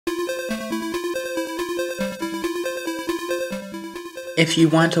If you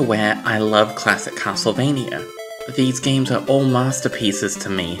weren't aware, I love classic Castlevania. These games are all masterpieces to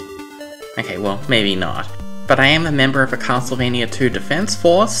me. Okay, well, maybe not. But I am a member of a Castlevania 2 defense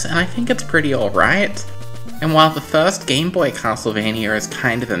force, and I think it's pretty alright. And while the first Game Boy Castlevania is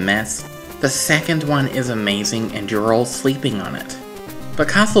kind of a mess, the second one is amazing and you're all sleeping on it. But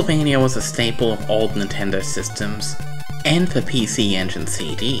Castlevania was a staple of old Nintendo systems, and for PC Engine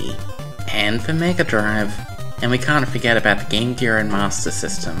CD, and for Mega Drive, and we can't forget about the Game Gear and Master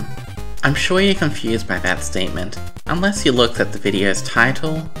System. I'm sure you're confused by that statement, unless you looked at the video's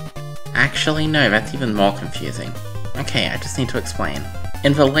title. Actually no, that's even more confusing. Okay, I just need to explain.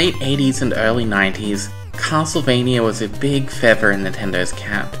 In the late 80s and early 90s, Castlevania was a big feather in Nintendo's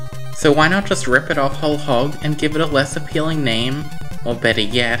cap. So why not just rip it off whole hog and give it a less appealing name? Or better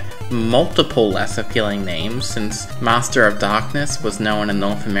yet, multiple less appealing names, since Master of Darkness was known in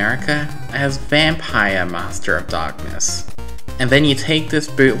North America as Vampire Master of Darkness. And then you take this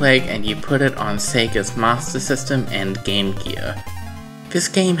bootleg and you put it on Sega's Master System and Game Gear. This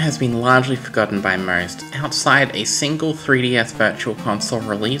game has been largely forgotten by most, outside a single 3DS Virtual Console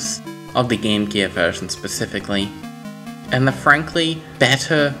release, of the Game Gear version specifically, and the frankly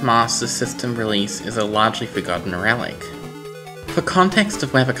better Master System release is a largely forgotten relic. For context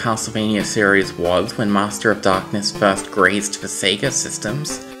of where the Castlevania series was when Master of Darkness first graced the Sega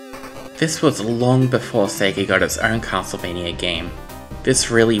systems, this was long before Sega got its own Castlevania game.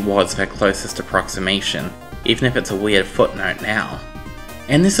 This really was their closest approximation, even if it's a weird footnote now.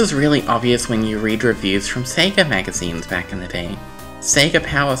 And this is really obvious when you read reviews from Sega magazines back in the day. Sega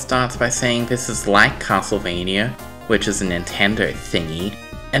Power starts by saying this is like Castlevania, which is a Nintendo thingy,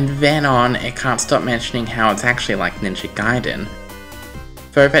 and then on, it can't stop mentioning how it's actually like Ninja Gaiden.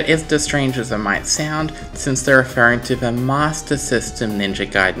 Though that isn't as strange as it might sound, since they're referring to the Master System Ninja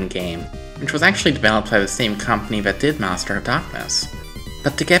Gaiden game, which was actually developed by the same company that did Master of Darkness.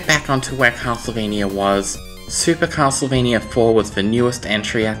 But to get back onto where Castlevania was, Super Castlevania 4 was the newest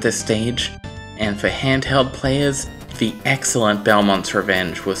entry at this stage, and for handheld players, the excellent Belmont's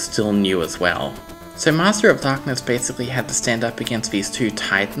Revenge was still new as well. So Master of Darkness basically had to stand up against these two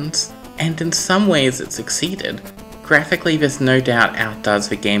titans, and in some ways it succeeded. Graphically, this no doubt outdoes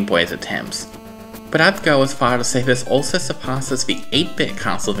the Game Boy's attempts, but I'd go as far to say this also surpasses the 8-bit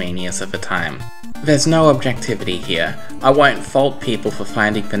Castlevanias of the time. There's no objectivity here. I won't fault people for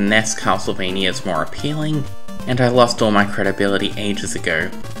finding the NES Castlevanias more appealing, and I lost all my credibility ages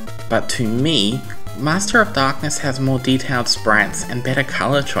ago. But to me, Master of Darkness has more detailed sprites and better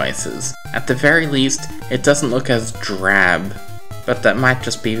colour choices. At the very least, it doesn't look as drab, but that might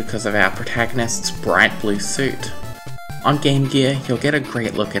just be because of our protagonist's bright blue suit. On Game Gear, you'll get a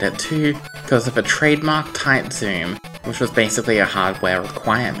great look at it too, because of a trademark tight zoom, which was basically a hardware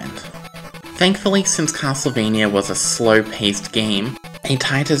requirement. Thankfully, since Castlevania was a slow-paced game, a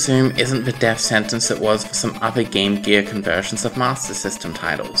tighter zoom isn't the death sentence it was for some other Game Gear conversions of Master System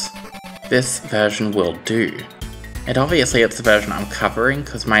titles. This version will do. And obviously it's the version I'm covering,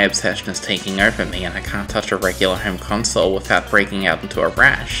 because my obsession is taking over me and I can't touch a regular home console without breaking out into a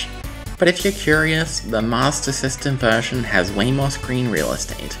rash. But if you're curious, the Master System version has way more screen real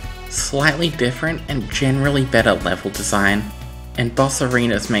estate, slightly different and generally better level design, and boss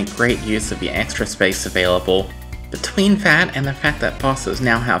arenas make great use of the extra space available. Between that and the fact that bosses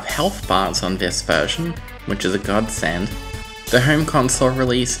now have health bars on this version, which is a godsend, the home console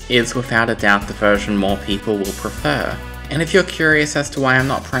release is without a doubt the version more people will prefer. And if you're curious as to why I'm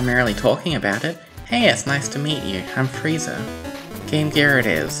not primarily talking about it, hey, it's nice to meet you, I'm Frieza. Game Gear it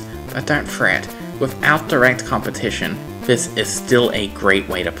is, but don't fret, without direct competition, this is still a great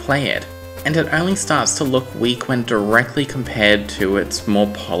way to play it, and it only starts to look weak when directly compared to its more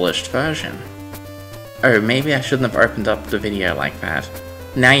polished version. Oh, maybe I shouldn't have opened up the video like that.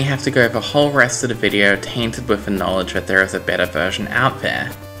 Now you have to go the whole rest of the video tainted with the knowledge that there is a better version out there.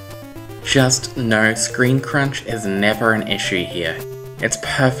 Just know screen crunch is never an issue here. It's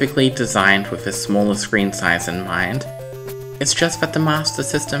perfectly designed with a smaller screen size in mind. It's just that the Master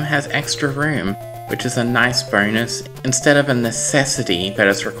System has extra room, which is a nice bonus instead of a necessity that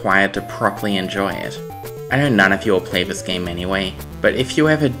is required to properly enjoy it. I know none of you will play this game anyway, but if you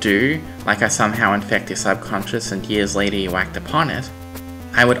ever do, like I somehow infect your subconscious and years later you act upon it,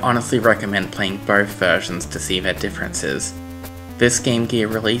 I would honestly recommend playing both versions to see their differences. This Game Gear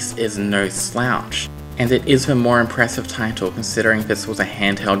release is no slouch, and it is a more impressive title considering this was a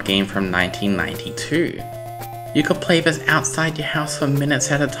handheld game from 1992. You could play this outside your house for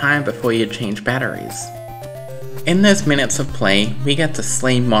minutes at a time before you change batteries. In those minutes of play, we get to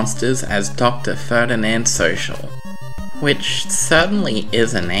slay monsters as Dr. Ferdinand Social, which certainly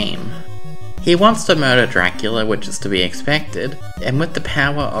is a name. He wants to murder Dracula, which is to be expected, and with the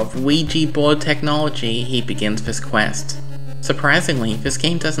power of Ouija board technology, he begins this quest. Surprisingly, this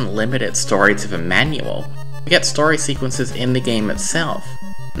game doesn't limit its story to the manual. We get story sequences in the game itself,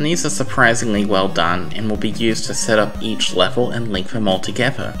 and these are surprisingly well done and will be used to set up each level and link them all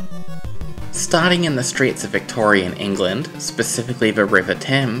together. Starting in the streets of Victorian England, specifically the River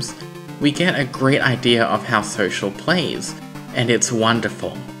Thames, we get a great idea of how Social plays, and it's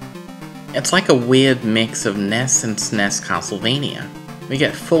wonderful. It's like a weird mix of NES and SNES Castlevania. We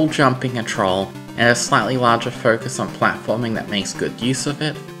get full jumping control, and a slightly larger focus on platforming that makes good use of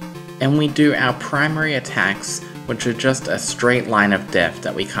it, and we do our primary attacks, which are just a straight line of death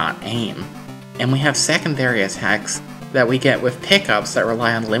that we can't aim, and we have secondary attacks that we get with pickups that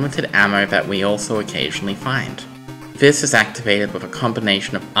rely on limited ammo that we also occasionally find. This is activated with a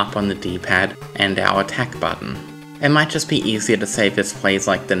combination of up on the D-pad and our attack button. It might just be easier to say this plays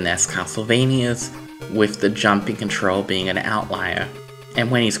like the NES Castlevanias, with the jumping control being an outlier, and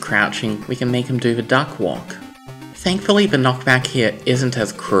when he's crouching, we can make him do the duck walk. Thankfully, the knockback here isn't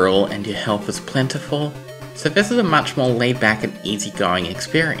as cruel and your health is plentiful, so this is a much more laid back and easygoing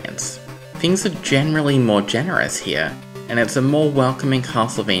experience. Things are generally more generous here, and it's a more welcoming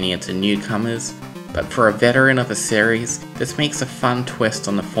Castlevania to newcomers, but for a veteran of the series, this makes a fun twist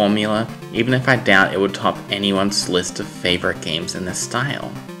on the formula, even if I doubt it would top anyone's list of favourite games in this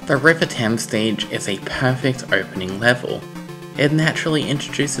style. The River Thames stage is a perfect opening level. It naturally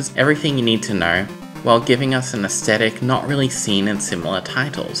introduces everything you need to know, while giving us an aesthetic not really seen in similar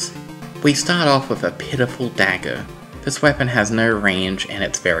titles. We start off with a pitiful dagger. This weapon has no range and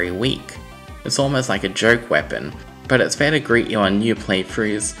it's very weak. It's almost like a joke weapon, but it's there to greet you on new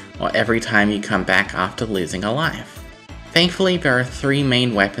playthroughs or every time you come back after losing a life. Thankfully, there are 3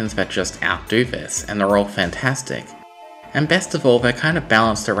 main weapons that just outdo this, and they're all fantastic. And best of all, they're kind of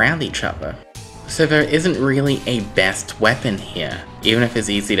balanced around each other. So there isn't really a best weapon here, even if it's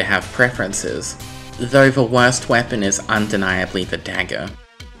easy to have preferences. Though the worst weapon is undeniably the dagger.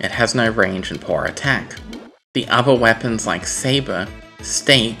 It has no range and poor attack. The other weapons like saber,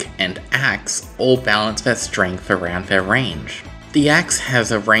 stake, and axe all balance their strength around their range. The axe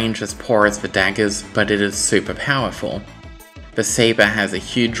has a range as poor as the daggers, but it is super powerful. The saber has a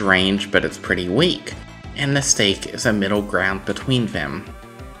huge range, but it's pretty weak, and the stake is a middle ground between them.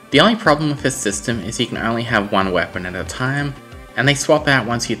 The only problem with this system is you can only have one weapon at a time, and they swap out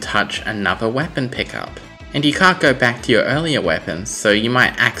once you touch another weapon pickup. And you can't go back to your earlier weapons, so you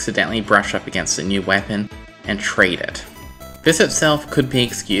might accidentally brush up against a new weapon and trade it. This itself could be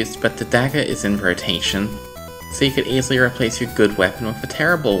excused, but the dagger is in rotation, so you could easily replace your good weapon with a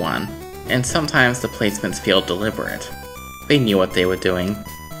terrible one, and sometimes the placements feel deliberate. They knew what they were doing.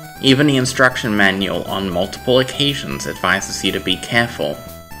 Even the instruction manual on multiple occasions advises you to be careful.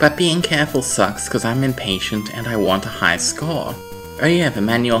 But being careful sucks because I'm impatient and I want a high score. Oh yeah, the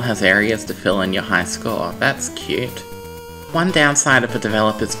manual has areas to fill in your high score, that's cute. One downside of the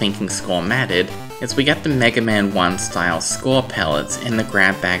developers thinking score mattered is we get the Mega Man 1 style score pellets in the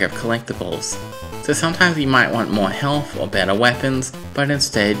grab bag of collectibles. So sometimes you might want more health or better weapons, but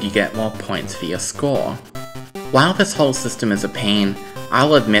instead you get more points for your score. While this whole system is a pain,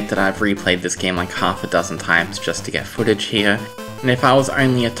 I'll admit that I've replayed this game like half a dozen times just to get footage here, and if I was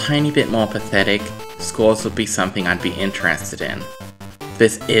only a tiny bit more pathetic, scores would be something I'd be interested in.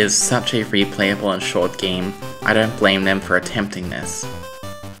 This is such a replayable and short game, I don't blame them for attempting this.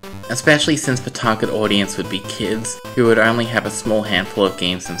 Especially since the target audience would be kids who would only have a small handful of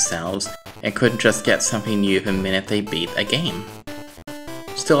games themselves and couldn't just get something new the minute they beat a game.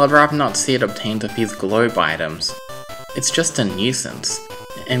 Still, I'd rather not see it obtained with these globe items. It's just a nuisance.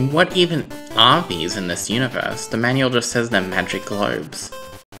 And what even are these in this universe? The manual just says they're magic globes.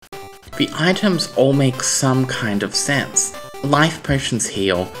 The items all make some kind of sense. Life potions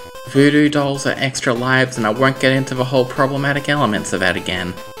heal, voodoo dolls are extra lives, and I won't get into the whole problematic elements of that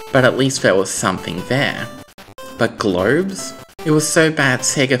again, but at least there was something there. But globes? It was so bad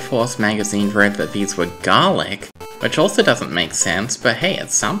Sega Force magazine wrote that these were garlic, which also doesn't make sense, but hey,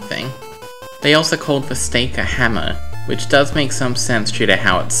 it's something. They also called the stake a hammer, which does make some sense due to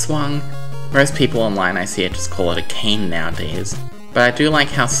how it swung. Most people online I see it just call it a cane nowadays, but I do like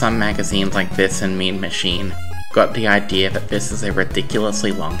how some magazines like this and Mean Machine got the idea that this is a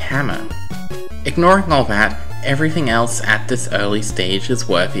ridiculously long hammer. Ignoring all that, everything else at this early stage is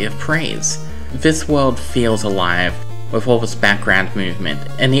worthy of praise. This world feels alive, with all this background movement,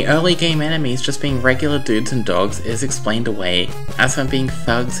 and the early game enemies just being regular dudes and dogs is explained away as them being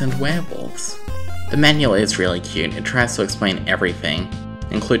thugs and werewolves. The manual is really cute, it tries to explain everything,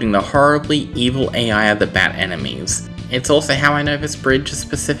 including the horribly evil AI of the bat enemies, It's also how I know this bridge is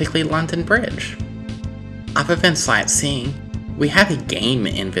specifically London Bridge. Other than sightseeing, we have a game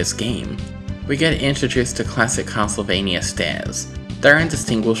in this game. We get introduced to classic Castlevania stairs. They're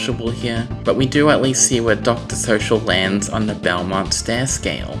indistinguishable here, but we do at least see where Dr. Social lands on the Belmont stair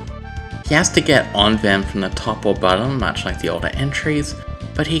scale. He has to get on them from the top or bottom, much like the older entries,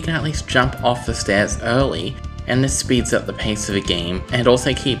 but he can at least jump off the stairs early, and this speeds up the pace of the game, and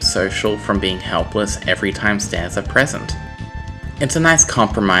also keeps Social from being helpless every time stairs are present. It's a nice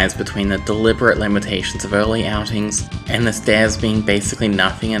compromise between the deliberate limitations of early outings, and the stairs being basically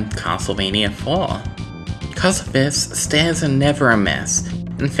nothing in Castlevania 4. Because of this, stairs are never a mess,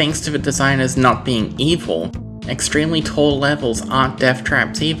 and thanks to the designers not being evil, extremely tall levels aren't death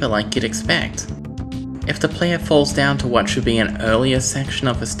traps either like you'd expect. If the player falls down to what should be an earlier section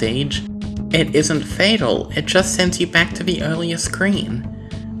of a stage, it isn't fatal, it just sends you back to the earlier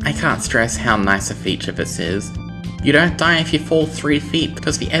screen. I can't stress how nice a feature this is. You don't die if you fall 3 feet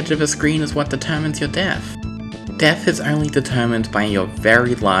because the edge of a screen is what determines your death. Death is only determined by your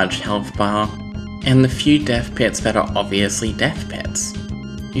very large health bar, and the few death pits that are obviously death pits.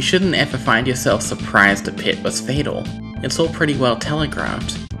 You shouldn't ever find yourself surprised a pit was fatal. It's all pretty well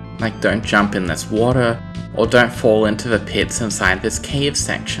telegraphed. Like don't jump in this water, or don't fall into the pits inside this cave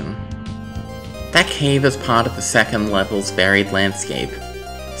section. That cave is part of the second level's varied landscape.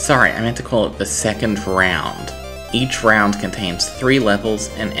 Sorry, I meant to call it the second round. Each round contains 3 levels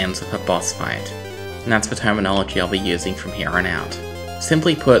and ends with a boss fight. And that's the terminology I'll be using from here on out.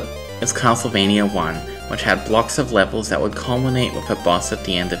 Simply put, it's Castlevania 1, which had blocks of levels that would culminate with a boss at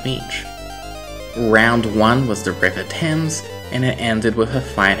the end of each. Round 1 was the River Thames, and it ended with a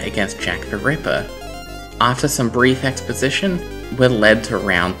fight against Jack the Ripper. After some brief exposition, we're led to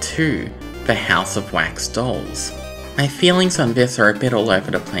Round 2, the House of Wax Dolls. My feelings on this are a bit all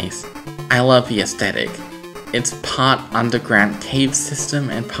over the place. I love the aesthetic. It's part underground cave system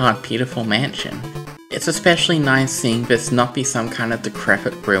and part beautiful mansion. It's especially nice seeing this not be some kind of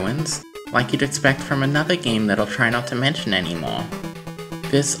decrepit ruins, like you'd expect from another game that I'll try not to mention anymore.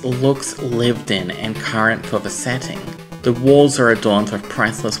 This looks lived in and current for the setting. The walls are adorned with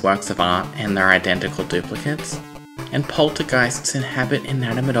priceless works of art and their identical duplicates, and poltergeists inhabit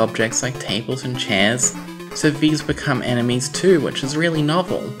inanimate objects like tables and chairs, so these become enemies too, which is really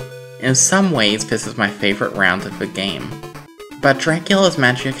novel. In some ways, this is my favourite round of the game. But Dracula's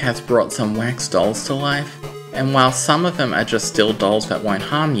magic has brought some wax dolls to life, and while some of them are just still dolls that won't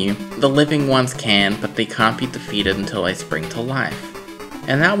harm you, the living ones can, but they can't be defeated until they spring to life.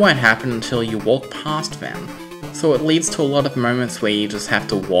 And that won't happen until you walk past them. So it leads to a lot of moments where you just have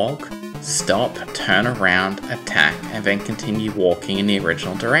to walk, stop, turn around, attack, and then continue walking in the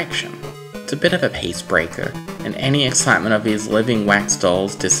original direction. It's a bit of a pace breaker, and any excitement of these living wax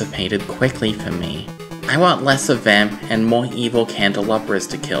dolls dissipated quickly for me. I want less of them and more evil candelabras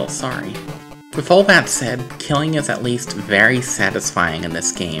to kill, sorry. With all that said, killing is at least very satisfying in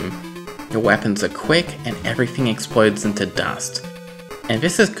this game. Your weapons are quick and everything explodes into dust. And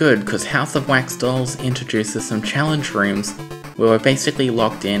this is good because House of Wax Dolls introduces some challenge rooms where we're basically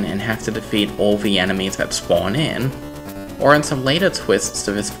locked in and have to defeat all the enemies that spawn in, or in some later twists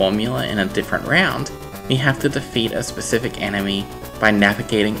to this formula in a different round, we have to defeat a specific enemy by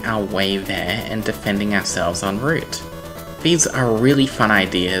navigating our way there and defending ourselves en route. These are really fun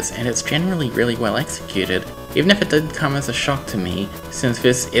ideas, and it's generally really well executed, even if it did come as a shock to me, since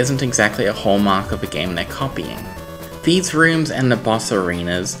this isn't exactly a hallmark of a game they're copying. These rooms and the boss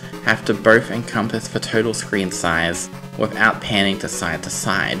arenas have to both encompass the total screen size without panning to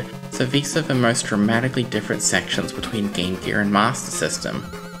side, so these are the most dramatically different sections between Game Gear and Master System.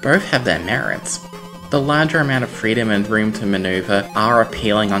 Both have their merits. The larger amount of freedom and room to maneuver are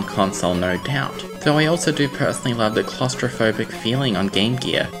appealing on console, no doubt, though I also do personally love the claustrophobic feeling on Game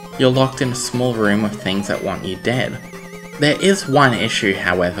Gear. You're locked in a small room with things that want you dead. There is one issue,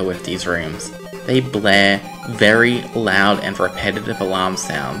 however, with these rooms. They blare very loud and repetitive alarm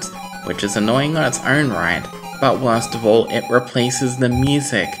sounds, which is annoying on its own right, but worst of all, it replaces the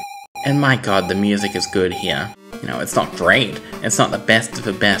music. And my god, the music is good here. You know, it's not great, it's not the best of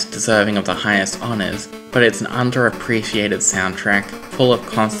the best deserving of the highest honours, but it's an underappreciated soundtrack full of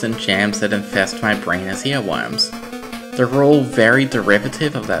constant jams that infest my brain as earworms. They're all very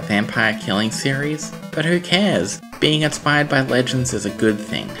derivative of that vampire killing series, but who cares? Being inspired by legends is a good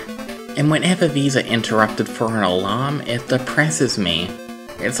thing. And whenever these are interrupted for an alarm, it depresses me.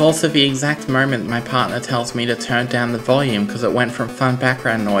 It's also the exact moment my partner tells me to turn down the volume because it went from fun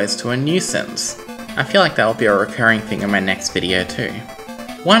background noise to a nuisance. I feel like that'll be a recurring thing in my next video too.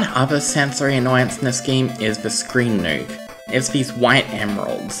 One other sensory annoyance in this game is the screen nuke. It's these white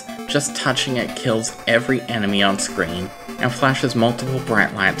emeralds, Just touching it kills every enemy on screen and flashes multiple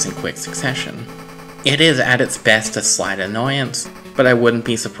bright lights in quick succession. It is at its best a slight annoyance, but I wouldn't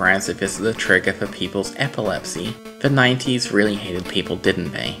be surprised if this is a trigger for people's epilepsy. The 90s really hated people,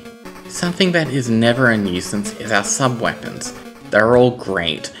 didn't they? Something that is never a nuisance is our sub-weapons. They're all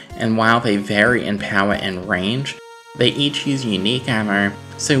great, and while they vary in power and range, they each use unique ammo,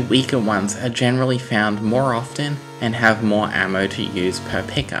 so weaker ones are generally found more often and have more ammo to use per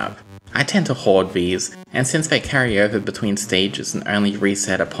pickup. I tend to hoard these, and since they carry over between stages and only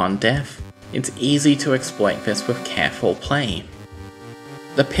reset upon death, it's easy to exploit this with careful play.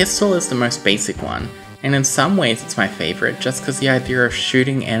 The pistol is the most basic one, and in some ways it's my favourite just because the idea of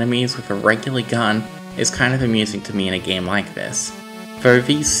shooting enemies with a regular gun is kind of amusing to me in a game like this. Though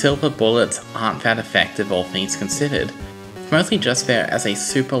these silver bullets aren't that effective all things considered, it's mostly just there as a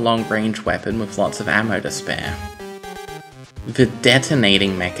super long range weapon with lots of ammo to spare. The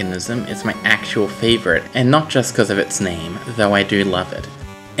detonating mechanism is my actual favourite, and not just because of its name, though I do love it.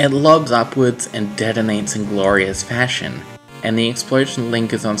 It lobs upwards and detonates in glorious fashion, and the explosion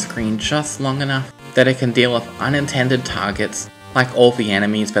lingers on screen just long enough that it can deal with unintended targets like all the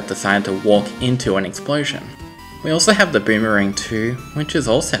enemies that decide to walk into an explosion. We also have the boomerang too, which is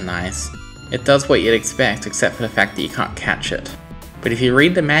also nice. It does what you'd expect except for the fact that you can't catch it. But if you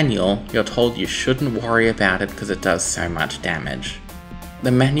read the manual, you're told you shouldn't worry about it because it does so much damage.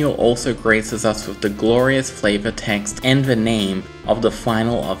 The manual also graces us with the glorious flavor text and the name of the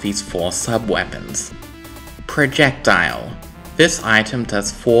final of these 4 sub-weapons. Projectile. This item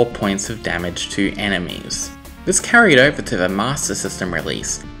does 4 points of damage to enemies. This carried over to the Master System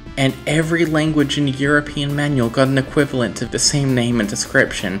release, and every language in the European manual got an equivalent to the same name and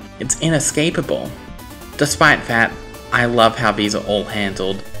description. It's inescapable. Despite that, I love how these are all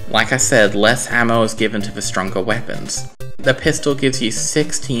handled. Like I said, less ammo is given to the stronger weapons. The pistol gives you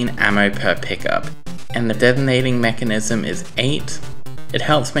 16 ammo per pickup, and the detonating mechanism is 8. It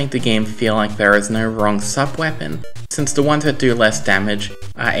helps make the game feel like there is no wrong sub-weapon, since the ones that do less damage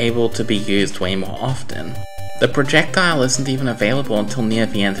are able to be used way more often. The projectile isn't even available until near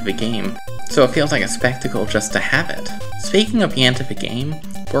the end of the game, so it feels like a spectacle just to have it. Speaking of the end of the game,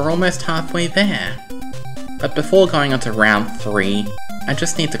 we're almost halfway there. But before going on to round 3, I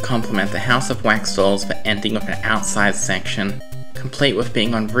just need to compliment the House of Wax Dolls for ending with an outside section, complete with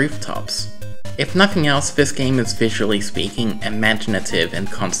being on rooftops. If nothing else, this game is visually speaking imaginative and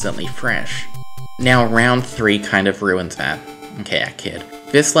constantly fresh. Now round 3 kind of ruins that. Okay, I kid.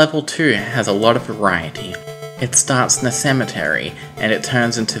 This level 2 has a lot of variety. It starts in a cemetery, and it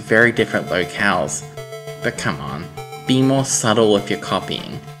turns into very different locales. But come on, be more subtle if you're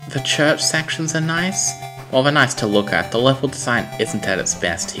copying. The church sections are nice. While they're nice to look at, the level design isn't at its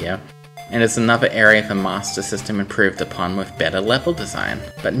best here, and is another area the Master System improved upon with better level design.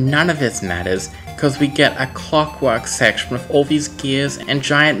 But none of this matters, because we get a clockwork section with all these gears and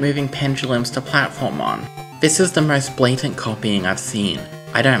giant moving pendulums to platform on. This is the most blatant copying I've seen.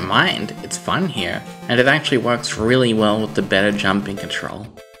 I don't mind, it's fun here, and it actually works really well with the better jumping control.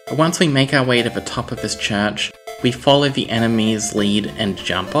 But once we make our way to the top of this church, we follow the enemy's lead and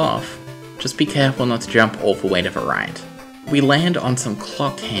jump off. Just be careful not to jump all the way to the right. We land on some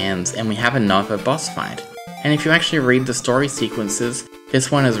clock hands and we have another boss fight. And if you actually read the story sequences, this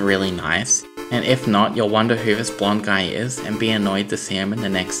one is really nice, and if not, you'll wonder who this blonde guy is and be annoyed to see him in the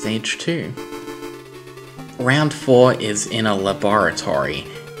next stage too. Round 4 is in a laboratory,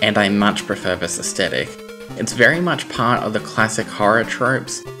 and I much prefer this aesthetic. It's very much part of the classic horror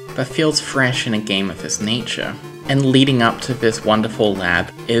tropes, but feels fresh in a game of this nature. And leading up to this wonderful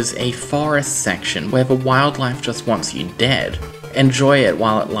lab is a forest section where the wildlife just wants you dead. Enjoy it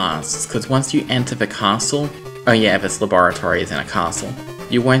while it lasts, because once you enter the castle, oh yeah, this laboratory is in a castle,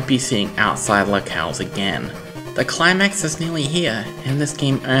 you won't be seeing outside locales again. The climax is nearly here, and this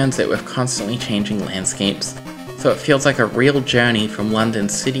game earns it with constantly changing landscapes, so it feels like a real journey from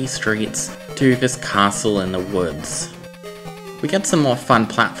London's city streets to this castle in the woods. We get some more fun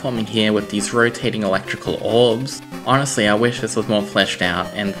platforming here with these rotating electrical orbs. Honestly, I wish this was more fleshed out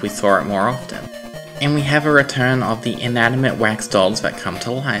and we saw it more often. And we have a return of the inanimate wax dolls that come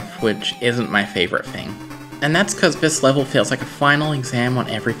to life, which isn't my favourite thing. And that's because this level feels like a final exam on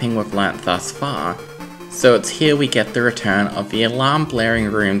everything we've learnt thus far. So it's here we get the return of the alarm blaring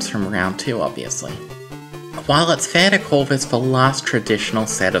rooms from round 2, obviously. While it's fair to call this the last traditional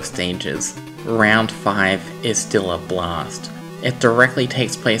set of stages, round 5 is still a blast. It directly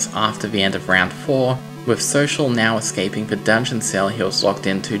takes place after the end of round 4, with Social now escaping the dungeon cell he was locked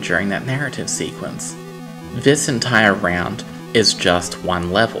into during that narrative sequence. This entire round is just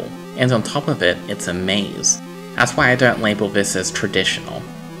one level, and on top of it, it's a maze. That's why I don't label this as traditional.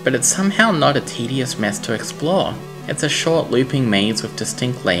 but it's somehow not a tedious mess to explore. It's a short looping maze with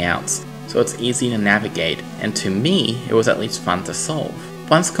distinct layouts, so it's easy to navigate, and to me, it was at least fun to solve.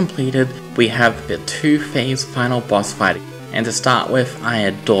 Once completed, we have the 2-phase final boss fight, and to start with, I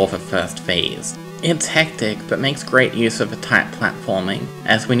adore the first phase. It's hectic, but makes great use of the tight platforming,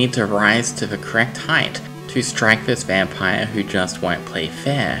 as we need to rise to the correct height to strike this vampire who just won't play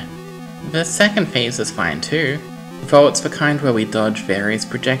fair. The second phase is fine too, though it's the kind where we dodge various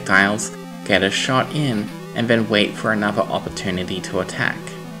projectiles, get a shot in, and then wait for another opportunity to attack.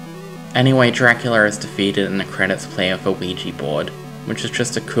 Anyway, Dracula is defeated and the credits play with a Ouija board, which is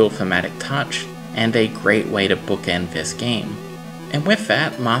just a cool thematic touch, and a great way to bookend this game. And with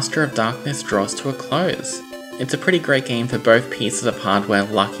that, Master of Darkness draws to a close. It's a pretty great game for both pieces of hardware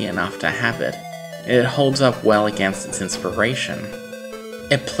lucky enough to have it. It holds up well against its inspiration.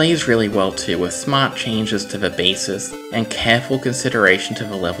 It plays really well too, with smart changes to the bases and careful consideration to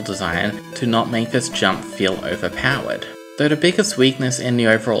the level design to not make this jump feel overpowered. Though the biggest weakness in the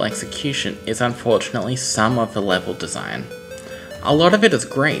overall execution is unfortunately some of the level design. A lot of it is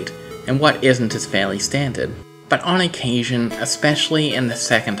great, and what isn't is fairly standard, but on occasion, especially in the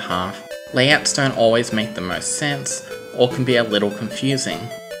second half, layouts don't always make the most sense, or can be a little confusing.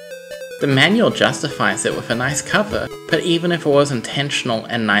 The manual justifies it with a nice cover, but even if it was intentional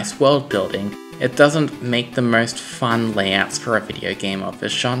and nice world building, it doesn't make the most fun layouts for a video game of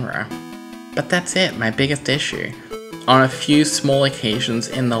this genre. But that's it, my biggest issue. On a few small occasions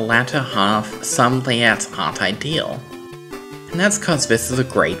in the latter half, some layouts aren't ideal. And that's cause this is a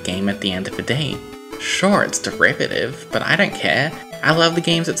great game at the end of the day. Sure, it's derivative, but I don't care. I love the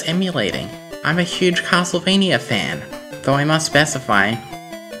games it's emulating. I'm a huge Castlevania fan, though I must specify,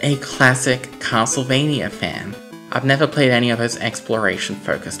 a classic Castlevania fan. I've never played any of those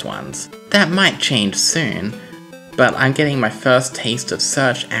exploration-focused ones. That might change soon, but I'm getting my first taste of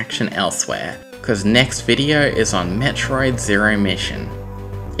search action elsewhere, cause next video is on Metroid Zero Mission.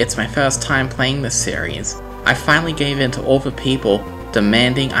 It's my first time playing this series. I finally gave in to all the people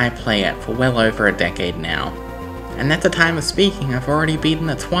demanding I play it for well over a decade now. And at the time of speaking, I've already beaten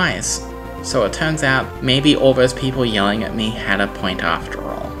it twice. So it turns out, maybe all those people yelling at me had a point after